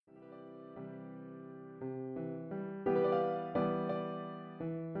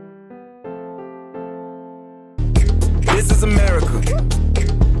This is America.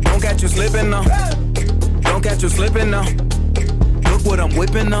 Don't catch you slipping now. Don't catch you slipping now. Look what I'm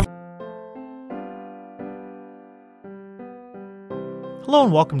whipping now. Hello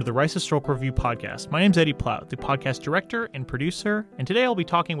and welcome to the Rice Historical Review podcast. My name is Eddie Plout, the podcast director and producer, and today I'll be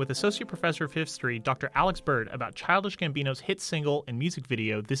talking with Associate Professor of History, Dr. Alex Byrd, about Childish Gambino's hit single and music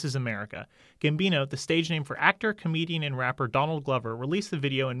video, This Is America. Gambino, the stage name for actor, comedian, and rapper Donald Glover, released the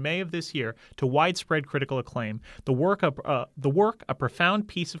video in May of this year to widespread critical acclaim. The work, a profound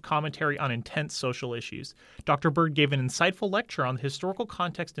piece of commentary on intense social issues. Dr. Byrd gave an insightful lecture on the historical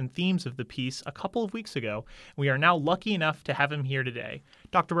context and themes of the piece a couple of weeks ago, and we are now lucky enough to have him here today.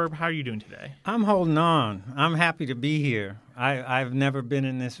 Dr. Byrd, how are you doing today? I'm holding on. I'm happy to be here. I've never been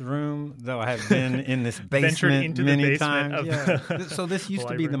in this room, though I have been in this basement many times. So this used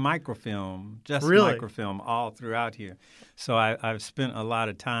to be the microfilm, microfilm all throughout here. So I've spent a lot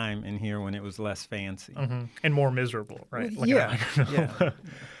of time in here when it was less fancy. Mm-hmm. And more miserable, right? Yeah.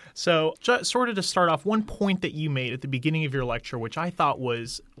 So sort of to start off, one point that you made at the beginning of your lecture, which I thought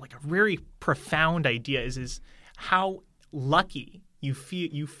was like a very profound idea, is how lucky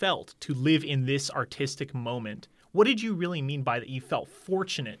you felt to live in this artistic moment. What did you really mean by that? You felt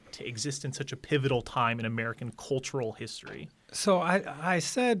fortunate to exist in such a pivotal time in American cultural history. So I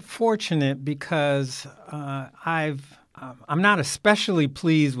said fortunate because I'm not especially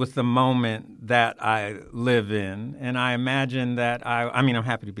pleased with the moment that I live in, and I imagine that I'm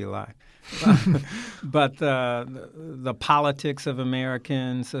happy to be alive. But the politics of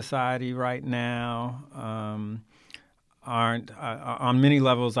American society right now aren't on many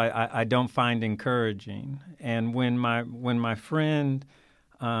levels I don't find encouraging. And when my friend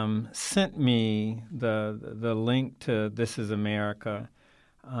sent me the link to This Is America,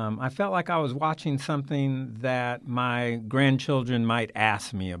 I felt like I was watching something that my grandchildren might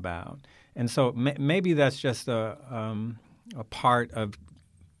ask me about. And so maybe that's just a part of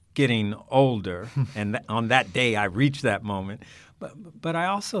getting older, and on that day I reached that moment. But I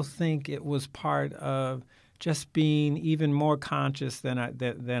also think it was part of just being even more conscious than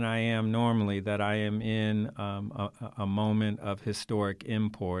I am normally, that I am in a moment of historic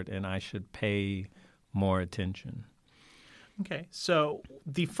import and I should pay more attention. Okay, so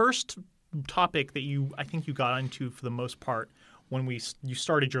the first topic that I think you got into for the most part when you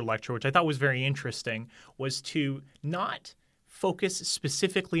started your lecture, which I thought was very interesting, was to not focus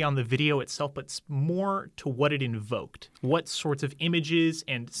specifically on the video itself, but more to what it invoked. What sorts of images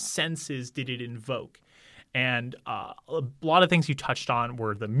and senses did it invoke? And a lot of things you touched on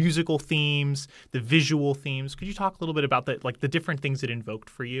were the musical themes, the visual themes. Could you talk a little bit about the different things it invoked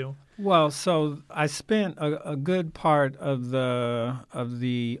for you? Well, so I spent a good part of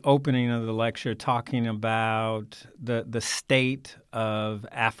the opening of the lecture talking about the state of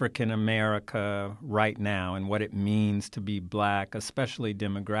African America right now and what it means to be black, especially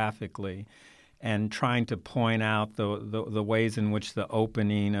demographically, and trying to point out the ways in which the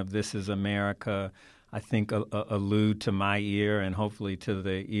opening of This Is America, I think, allude to my ear and hopefully to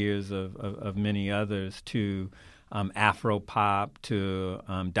the ears of many others, to Afropop, to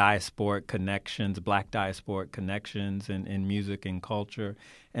diasporic connections, black diasporic connections in music and culture.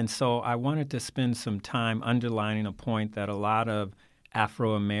 And so I wanted to spend some time underlining a point that a lot of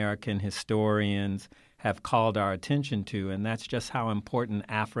Afro-American historians have called our attention to, and that's just how important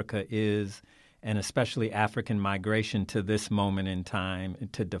Africa is, and especially African migration to this moment in time,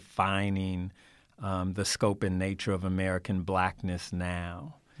 to defining the scope and nature of American blackness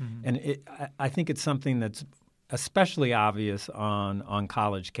now. Mm-hmm. And I think it's something that's especially obvious on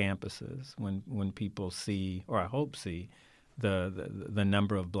college campuses when people see, or I hope see, the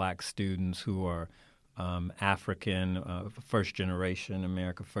number of black students who are African, first generation,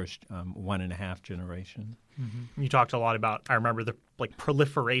 America first 1.5 generation. Mm-hmm. You talked a lot about, I remember the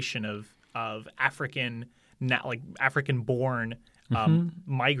proliferation of African born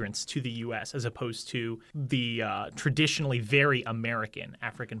migrants to the U.S. as opposed to the traditionally very American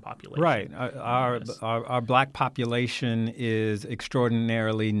African population. Right. Our black population is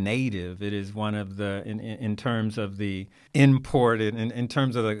extraordinarily native. It is one of the, in terms of the imported, in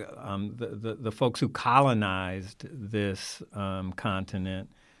terms of the folks who colonized this continent,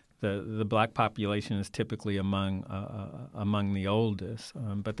 the black population is typically among the oldest.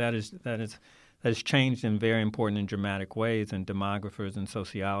 But that has changed in very important and dramatic ways, and demographers and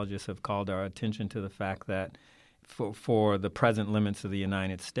sociologists have called our attention to the fact that for the present limits of the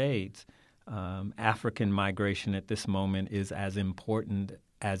United States, African migration at this moment is as important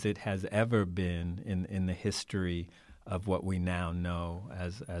as it has ever been in the history of what we now know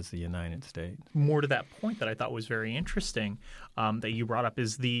as the United States. More to that point that I thought was very interesting that you brought up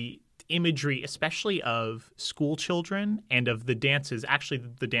is the imagery, especially of school children and of the dances. Actually,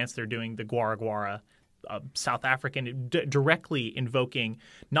 the dance they're doing, the Gwara Gwara, South African, directly invoking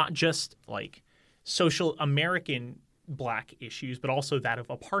not just like social American Black issues, but also that of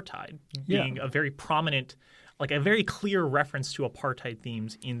apartheid being a very prominent, like a very clear reference to apartheid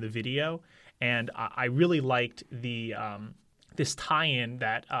themes in the video. And I really liked the this tie-in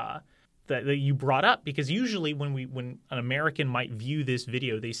that you brought up, because usually when an American might view this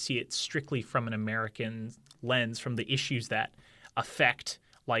video, they see it strictly from an American lens, from the issues that affect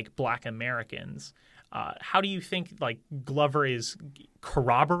like Black Americans. How do you think like Glover is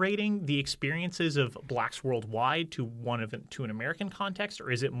corroborating the experiences of Blacks worldwide to an American context, or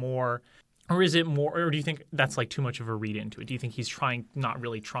is it more, or do you think that's like too much of a read into it? Do you think he's not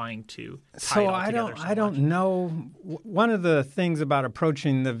really trying to tie it all together so I don't know. One of the things about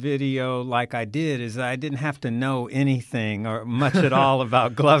approaching the video like I did is that I didn't have to know anything or much at all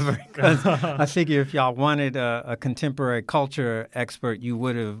about Glover. Because I figure if y'all wanted a contemporary culture expert, you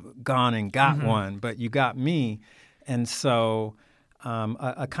would have gone and got one, but you got me. And so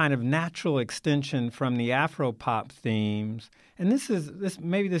a kind of natural extension from the Afro-pop themes. And this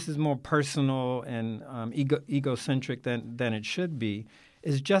is more personal and egocentric than it should be,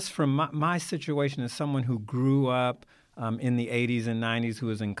 is just from my situation as someone who grew up in the 80s and 90s, who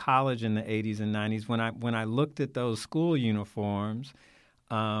was in college in the 80s and 90s. When I looked at those school uniforms,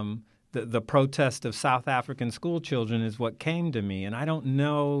 the protest of South African school children is what came to me. And I don't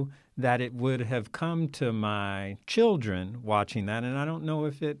know that it would have come to my children watching that, and I don't know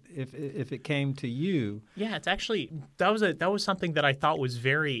if it came to you. Yeah, it's actually that was something that I thought was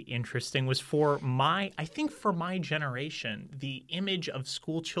very interesting. Was for my generation, the image of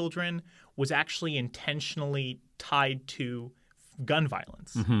school children was actually intentionally tied to gun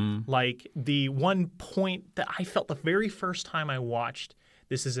violence. Like the one point that I felt the very first time I watched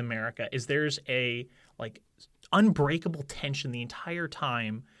This Is America is there's a like unbreakable tension the entire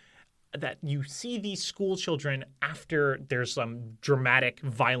time that you see these school children after there's some dramatic,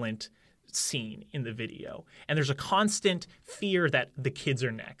 violent scene in the video. And there's a constant fear that the kids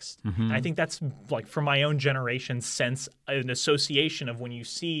are next. And I think that's like for my own generation's sense, an association of when you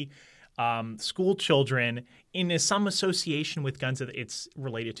see school children in some association with guns, it's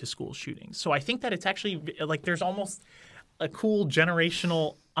related to school shootings. So I think that it's actually like there's almost a cool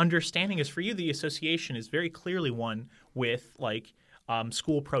generational understanding. Is for you, the association is very clearly one with like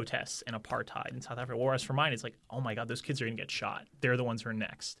school protests and apartheid in South Africa. Whereas for mine, it's like, oh my God, those kids are going to get shot. They're the ones who are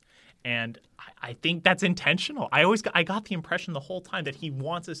next. And I think that's intentional. I got the impression the whole time that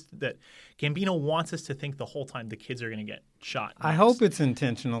Gambino wants us to think the whole time the kids are going to get shot next. I hope it's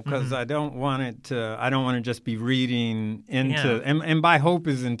intentional, because I don't want to just be reading into and by hope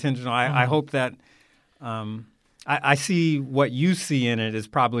is intentional. I hope that I see what you see in it is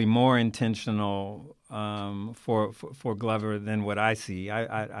probably more intentional for Glover than what I see.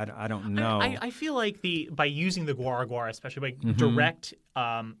 I don't know. I feel like by using the Gwara Gwara, especially by direct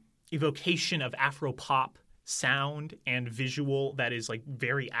evocation of Afro-pop sound and visual that is like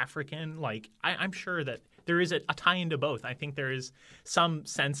very African, like I'm sure that there is a tie into both. I think there is some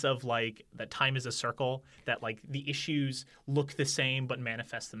sense of like that time is a circle, that like the issues look the same but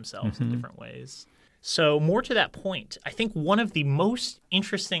manifest themselves in different ways. So more to that point, I think one of the most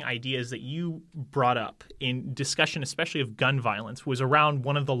interesting ideas that you brought up in discussion, especially of gun violence, was around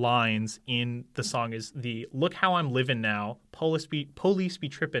one of the lines in the song is the "Look how I'm living now, police be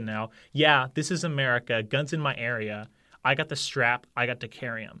tripping now. Yeah, this is America, guns in my area. I got the strap, I got to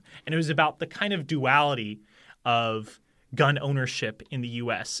carry them." And it was about the kind of duality of gun ownership in the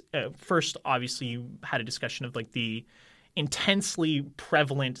U.S. First, obviously, you had a discussion of like the intensely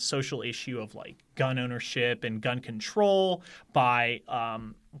prevalent social issue of like gun ownership and gun control by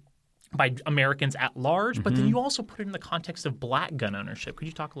Americans at large, but then you also put it in the context of Black gun ownership. Could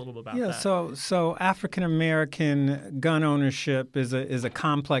you talk a little bit about that? Yeah, so African American gun ownership is a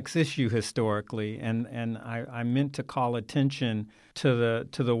complex issue historically, and I meant to call attention to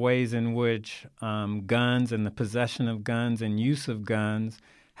the ways in which guns and the possession of guns and use of guns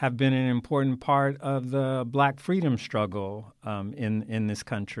have been an important part of the Black freedom struggle in this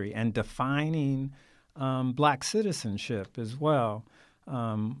country, and defining Black citizenship as well.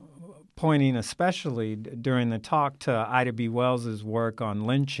 Pointing especially during the talk to Ida B. Wells's work on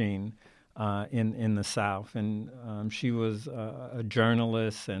lynching in the South. And she was a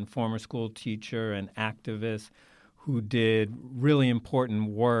journalist and former school teacher and activist who did really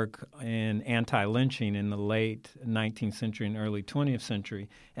important work in anti-lynching in the late 19th century and early 20th century,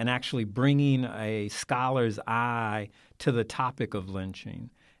 and actually bringing a scholar's eye to the topic of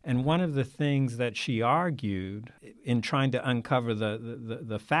lynching. And one of the things that she argued in trying to uncover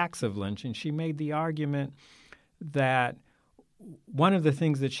the facts of lynching, she made the argument that one of the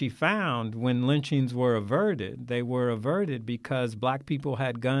things that she found when lynchings were averted, they were averted because black people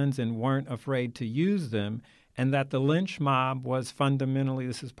had guns and weren't afraid to use them, and that the lynch mob was fundamentally,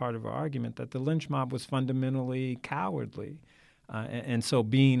 this is part of her argument, that the lynch mob was fundamentally cowardly. And so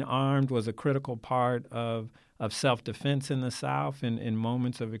being armed was a critical part of self-defense in the South in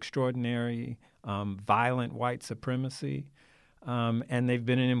moments of extraordinary violent white supremacy. And they've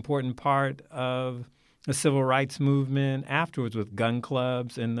been an important part of the civil rights movement afterwards with gun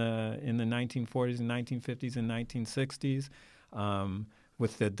clubs in the 1940s and 1950s and 1960s,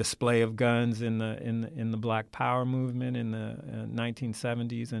 with the display of guns in the Black Power movement in the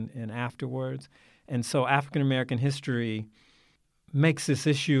 1970s and afterwards. And so African American history makes this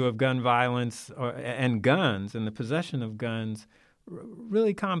issue of gun violence and guns and the possession of guns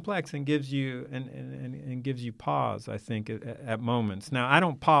really complex and gives you and gives you pause, I think, at moments. Now, I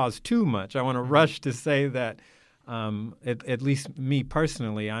don't pause too much. I want to rush to say that at least me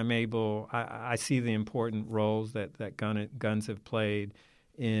personally, I see the important roles that guns have played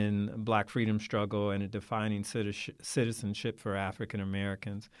in Black freedom struggle and in defining citizenship for African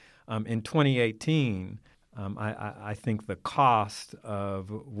Americans. In 2018, I think the cost of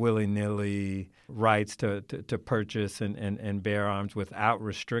willy-nilly rights to purchase and bear arms without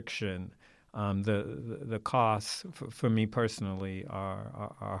restriction, the costs for me personally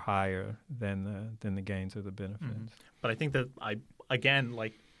are higher than the gains or the benefits. Mm-hmm. But I think that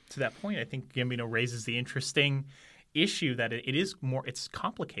to that point, I think Gambino raises the interesting issue that it's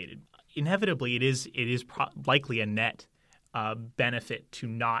complicated. Inevitably, it is likely a net benefit to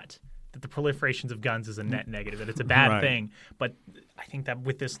not. That the proliferations of guns is a net negative, that it's a bad thing. But I think that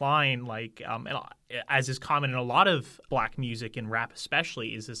with this line, as is common in a lot of Black music and rap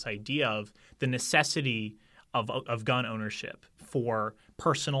especially, is this idea of the necessity of gun ownership for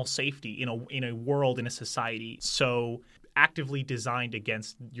personal safety in a world, in a society so actively designed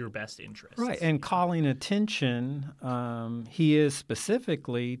against your best interests. Right, and calling attention, he is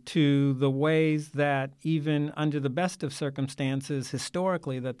specifically to the ways that even under the best of circumstances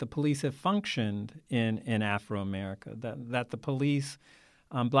historically that the police have functioned in Afro-America, that the police,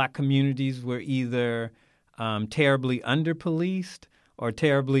 Black communities were either terribly under-policed or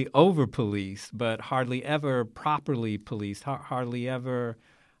terribly over-policed, but hardly ever properly policed, hardly ever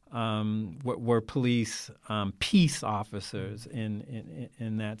were police peace officers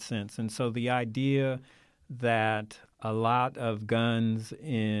in that sense. And so the idea that a lot of guns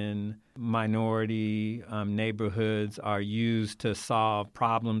in minority neighborhoods are used to solve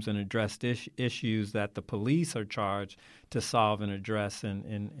problems and address issues that the police are charged to solve and address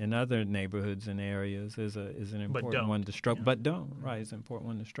in other neighborhoods and areas is an important one to struggle. But don't, right, is an important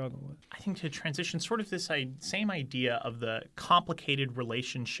one to struggle with. I think to transition sort of this same idea of the complicated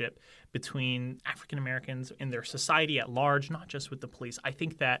relationship between African Americans and their society at large, not just with the police. I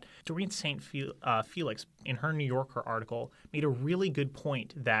think that Doreen St. Felix, in her New Yorker article, made a really good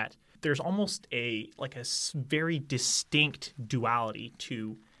point that there's almost a very distinct duality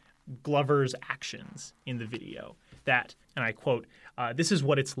to Glover's actions in the video. That, and I quote, "This is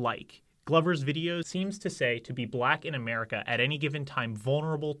what it's like. Glover's video seems to say to be Black in America at any given time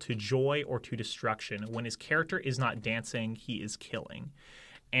vulnerable to joy or to destruction. When his character is not dancing, he is killing."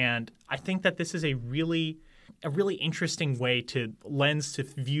 And I think that this is a really interesting lens to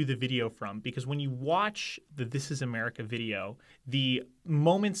view the video from, because when you watch the This Is America video, the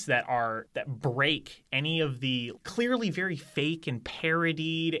moments that break any of the clearly very fake and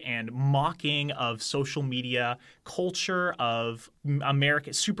parodied and mocking of social media culture of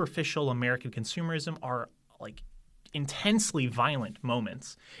superficial American consumerism are intensely violent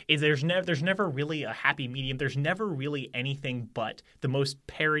moments. There's never really a happy medium. There's never really anything but the most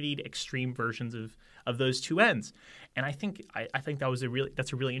parodied extreme versions of those two ends. And I think that's a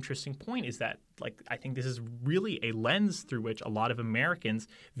really interesting point, is that I think this is really a lens through which a lot of Americans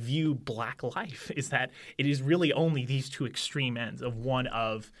view Black life, is that it is really only these two extreme ends of one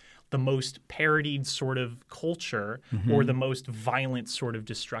of the most parodied sort of culture or the most violent sort of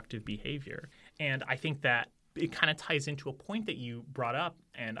destructive behavior. And I think that it kind of ties into a point that you brought up,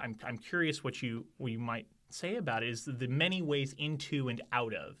 and I'm curious what you might say about it, is the many ways into and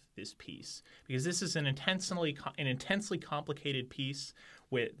out of this piece, because this is an intensely complicated piece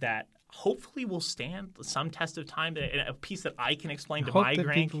that hopefully will stand some test of time, a piece that I can explain to my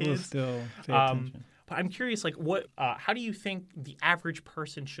grandkids. People will still pay attention. But I'm curious, how do you think the average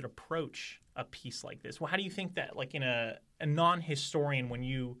person should approach a piece like this? Well, how do you think that, in a non-historian, when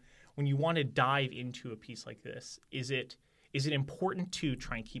you want to dive into a piece like this, is it is it important to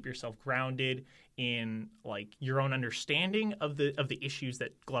try and keep yourself grounded in like your own understanding of the issues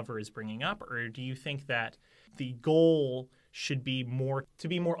that Glover is bringing up, or do you think that the goal should be more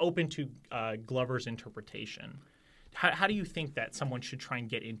open to Glover's interpretation? How do you think that someone should try and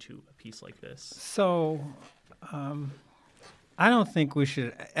get into a piece like this? So, I don't think we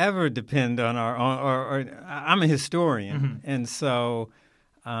should ever depend on our own. Or I'm a historian, and so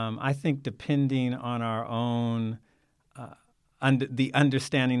I think depending on our own, the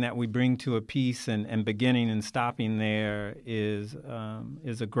understanding that we bring to a piece and beginning and stopping there is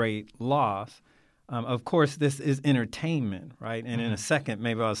a great loss. Of course, this is entertainment, right? And in a second,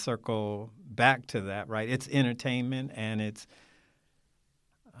 maybe I'll circle back to that, right? It's entertainment, and it's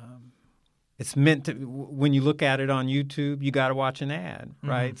meant to. When you look at it on YouTube, you got to watch an ad,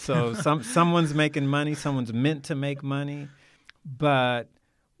 right? So someone's making money, someone's meant to make money, but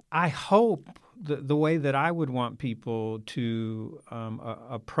I hope the way that I would want people to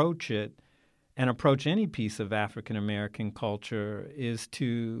approach it and approach any piece of African American culture is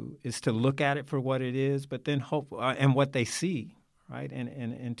to look at it for what it is, but then hope and what they see, right,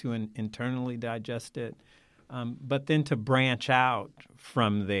 and to internally digest it, but then to branch out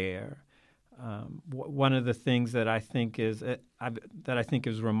from there. One of the things that I think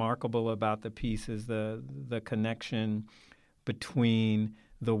is remarkable about the piece is the connection between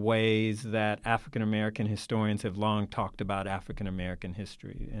the ways that African American historians have long talked about African American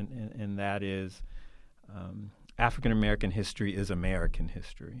history, and that is African American history is American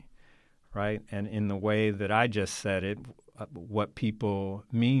history, right? And in the way that I just said it, what people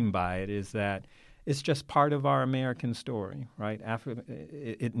mean by it is that it's just part of our American story, right?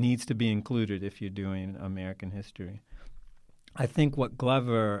 It needs to be included if you're doing American history. I think what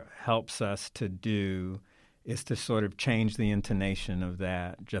Glover helps us to do is to sort of change the intonation of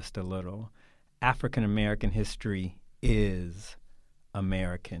that just a little. African American history is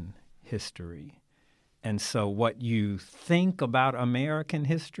American history. And so what you think about American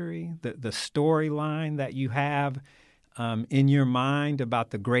history, the storyline that you have in your mind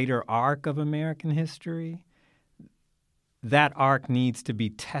about the greater arc of American history, that arc needs to be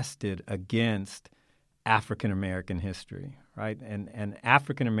tested against African American history, right? And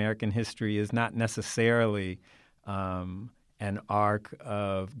African American history is not necessarily an arc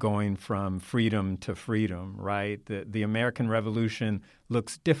of going from freedom to freedom, right? The American Revolution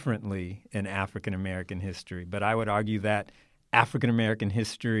looks differently in African American history, but I would argue that African American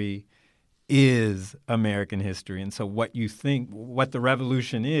history is American history. And so what the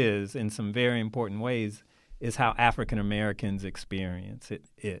revolution is in some very important ways is how African Americans experience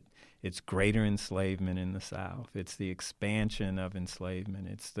it. It's greater enslavement in the South. It's the expansion of enslavement.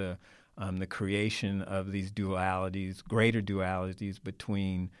 It's the creation of these dualities, greater dualities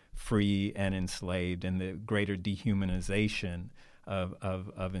between free and enslaved, and the greater dehumanization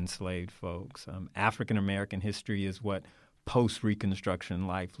of enslaved folks. African American history is what post-Reconstruction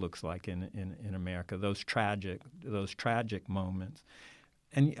life looks like in America. Those tragic moments.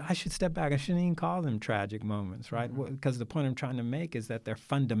 And I should step back. I shouldn't even call them tragic moments, right? Because the point I'm trying to make is that they're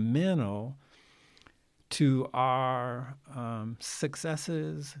fundamental to our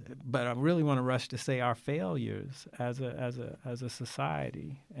successes, but I really want to rush to say our failures as a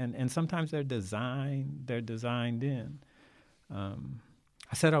society. And sometimes they're designed in.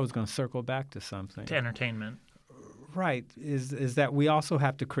 I said I was going to circle back to something. To entertainment. Right. Is that we also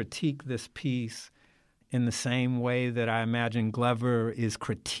have to critique this piece in the same way that I imagine Glover is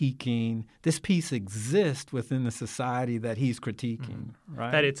critiquing. This piece exists within the society that he's critiquing,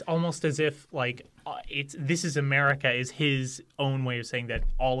 right? That it's almost as if like this is America is his own way of saying that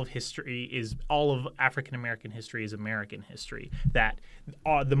all of African American history is American history. That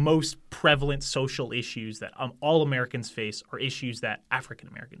the most prevalent social issues that all Americans face are issues that African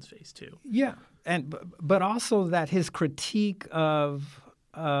Americans face too. Yeah, but also that his critique of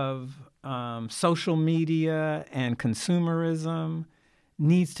social media and consumerism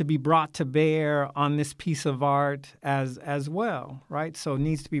needs to be brought to bear on this piece of art as well, right? So it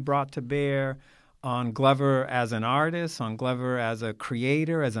needs to be brought to bear on Glover as an artist, on Glover as a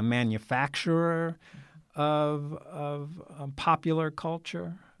creator, as a manufacturer of popular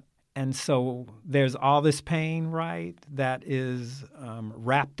culture. And so there's all this pain, right, that is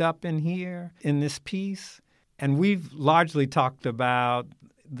wrapped up in here in this piece. And we've largely talked about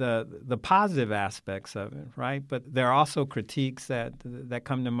the positive aspects of it, right? But there are also critiques that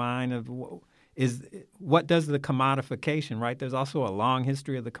come to mind of what does the commodification, right? There's also a long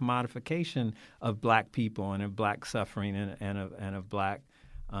history of the commodification of black people and of black suffering and of black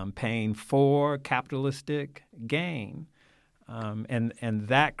pain for capitalistic gain. And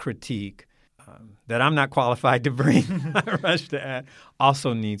that critique that I'm not qualified to bring, I rush to add,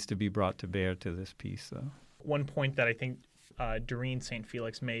 also needs to be brought to bear to this piece. So. One point that I think Doreen St.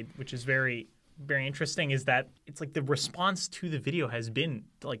 Felix made, which is very, very interesting, is that it's like the response to the video has been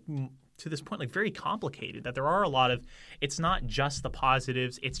like to this point like very complicated. That there are a lot of, it's not just the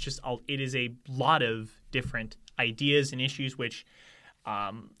positives. It's just it is a lot of different ideas and issues, which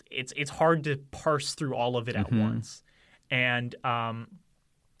it's hard to parse through all of it at once. And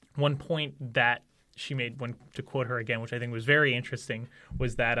one point that she made, to quote her again, which I think was very interesting,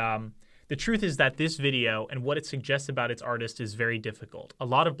 was that the truth is that this video and what it suggests about its artist is very difficult. A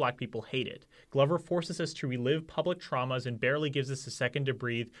lot of Black people hate it. Glover forces us to relive public traumas and barely gives us a second to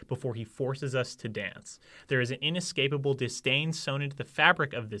breathe before he forces us to dance. There is an inescapable disdain sewn into the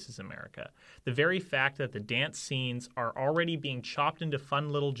fabric of This Is America. The very fact that the dance scenes are already being chopped into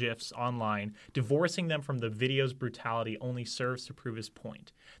fun little GIFs online, divorcing them from the video's brutality, only serves to prove his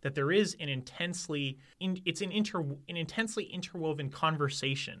point. That there is an intensely interwoven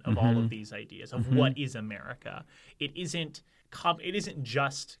conversation of all of these ideas of what is America. It isn't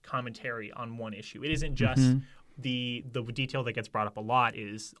just commentary on one issue. It isn't just the detail that gets brought up a lot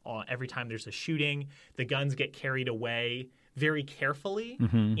is every time there's a shooting, the guns get carried away very carefully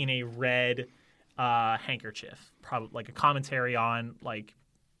in a red handkerchief, probably like a commentary on like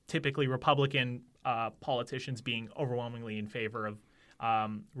typically Republican politicians being overwhelmingly in favor of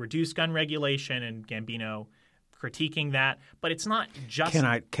reduced gun regulation, and Gambino critiquing that. But it's not just.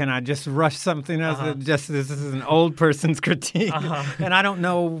 Can I just rush something else? Just this is an old person's critique, and I don't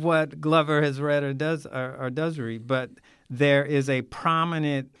know what Glover has read or does read, but there is a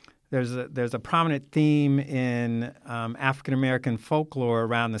prominent. There's a prominent theme in African American folklore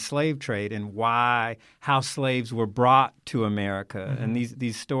around the slave trade and how slaves were brought to America, and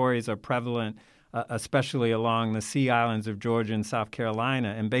these stories are prevalent. Especially along the Sea Islands of Georgia and South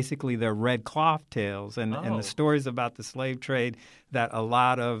Carolina. And basically they're red cloth tales. And the stories about the slave trade that a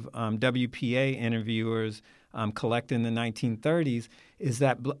lot of WPA interviewers collect in the 1930s is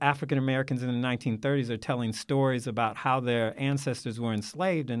that African Americans in the 1930s are telling stories about how their ancestors were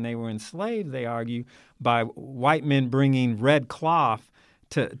enslaved. And they were enslaved, they argue, by white men bringing red cloth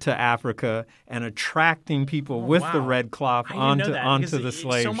to Africa and attracting people with the red cloth onto the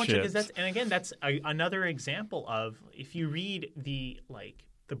slave ships. And again, that's another example of, if you read the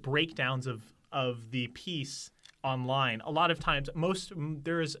breakdowns of the piece online, a lot of times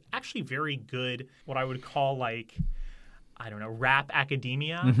there is actually very good what I would call rap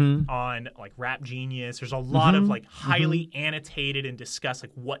academia on like Rap Genius. There's a lot of like highly annotated and discussed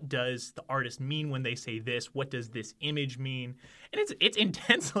like what does the artist mean when they say this? What does this image mean? And it's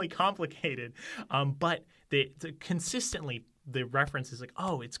intensely complicated. But consistently the reference is like,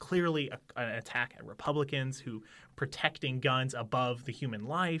 oh, it's clearly an attack at Republicans who protecting guns above the human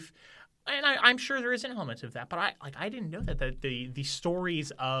life. And I'm sure there is an element of that, but I didn't know that the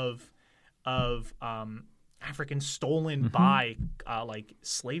stories of Africans stolen by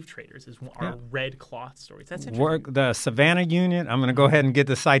slave traders are red cloth stories. That's interesting. The Savannah Unit, I'm going to go ahead and get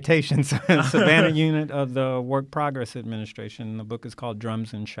the citations. Savannah Unit of the Work Progress Administration. The book is called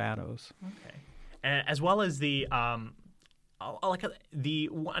Drums and Shadows. Okay. As well as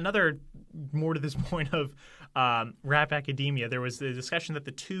another more to this point of rap academia, there was the discussion that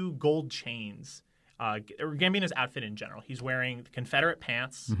the two gold chains, Gambino's outfit in general, he's wearing the Confederate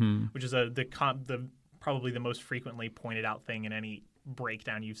pants, which is probably the most frequently pointed out thing in any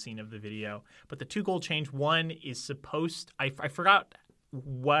breakdown you've seen of the video. But the two gold chains, one is supposed – I forgot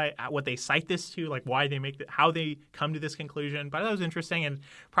what they cite this to, like why they make how they come to this conclusion. But that was interesting and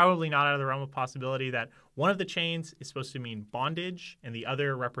probably not out of the realm of possibility that one of the chains is supposed to mean bondage and the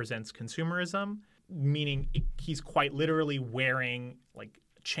other represents consumerism, meaning he's quite literally wearing like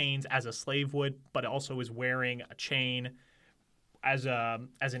chains as a slave would, but also is wearing a chain – as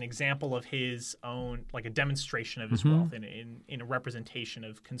an example of his own, like a demonstration of his wealth in a representation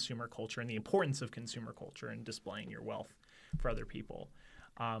of consumer culture and the importance of consumer culture and displaying your wealth for other people.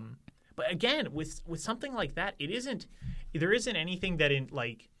 But again, with something like that, there isn't anything that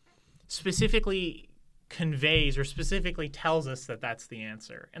specifically conveys or specifically tells us that that's the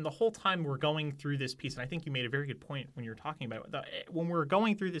answer. And the whole time we're going through this piece, and I think you made a very good point when you were talking about it, when we're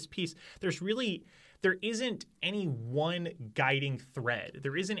going through this piece, there isn't any one guiding thread.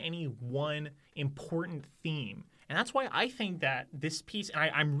 There isn't any one important theme. And that's why I think that this piece, and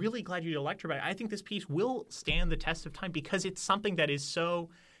I'm really glad you did a lecture about it, I think this piece will stand the test of time because it's something that is so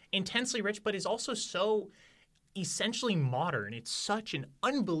intensely rich, but is also so essentially modern. It's such an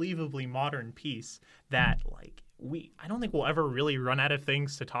unbelievably modern piece that I don't think we'll ever really run out of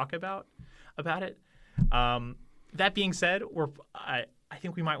things to talk about it. That being said, I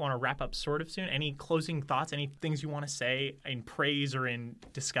think we might want to wrap up sort of soon. Any closing thoughts, any things you want to say in praise or in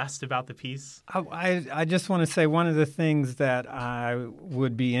disgust about the piece? I just want to say one of the things that I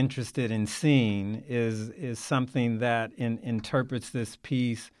would be interested in seeing is something that interprets this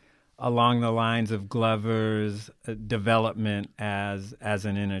piece along the lines of Glover's development as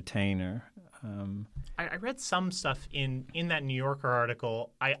an entertainer. I read some stuff in that New Yorker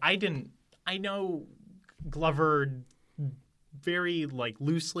article. I know Glover very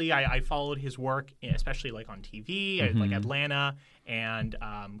loosely. I followed his work, especially on TV, like Atlanta and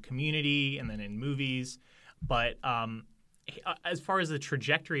Community, and then in movies. But as far as the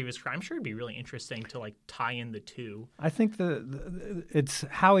trajectory of his career, I'm sure it'd be really interesting to tie in the two. I think it's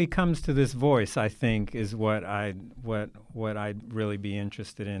how he comes to this voice, I think, is what I'd really be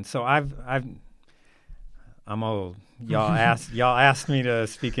interested in. So I'm old. Y'all asked me to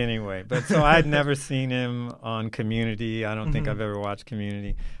speak anyway. But so I'd never seen him on Community. I don't think I've ever watched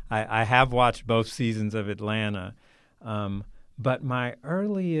Community. I have watched both seasons of Atlanta. But my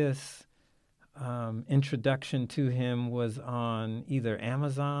earliest introduction to him was on either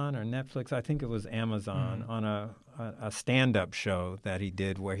Amazon or Netflix. I think it was Amazon on a stand-up show that he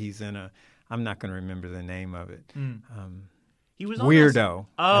did where he's in I'm not going to remember the name of it. He was Weirdo.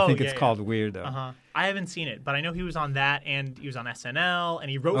 I think it's called Weirdo. I haven't seen it, but I know he was on that, and he was on SNL, and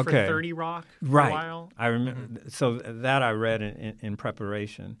he wrote for 30 Rock for a while. I remember. So that I read in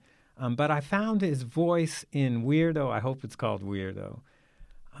preparation. But I found his voice in Weirdo. I hope it's called Weirdo.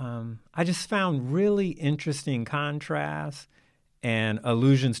 I just found really interesting contrasts and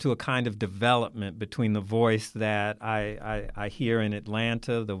allusions to a kind of development between the voice that I hear in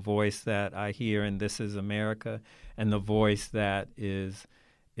Atlanta, the voice that I hear in This Is America, and the voice that is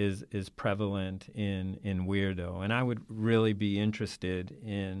prevalent in Weirdo. And I would really be interested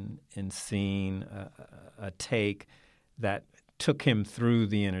in seeing a take that took him through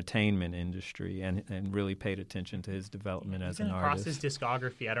the entertainment industry and really paid attention to his development as an artist. Across his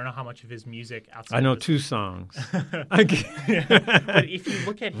discography, I don't know how much of his music outside. I know 2 songs. But if you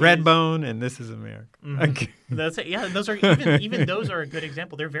look at Redbone and This Is America. Those are even those are a good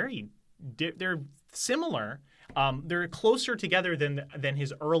example. They're similar. They're closer together than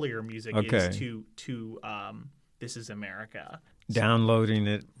his earlier music is to This Is America. Downloading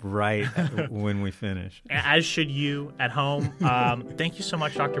it right when we finish. As should you at home. Thank you so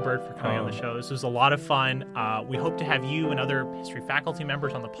much, Dr. Byrd, for coming on the show. This was a lot of fun. We hope to have you and other history faculty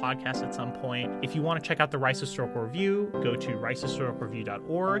members on the podcast at some point. If you want to check out the Rice Historical Review, go to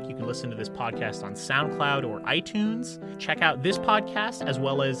ricehistoricalreview.org. You can listen to this podcast on SoundCloud or iTunes. Check out this podcast as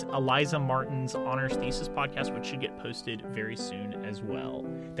well as Eliza Martin's Honors Thesis podcast, which should get posted very soon as well.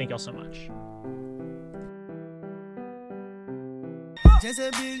 Thank y'all so much. Just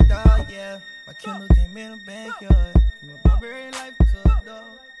a big dog, yeah. My Kindle came in the backyard. My barbarian life cooked up.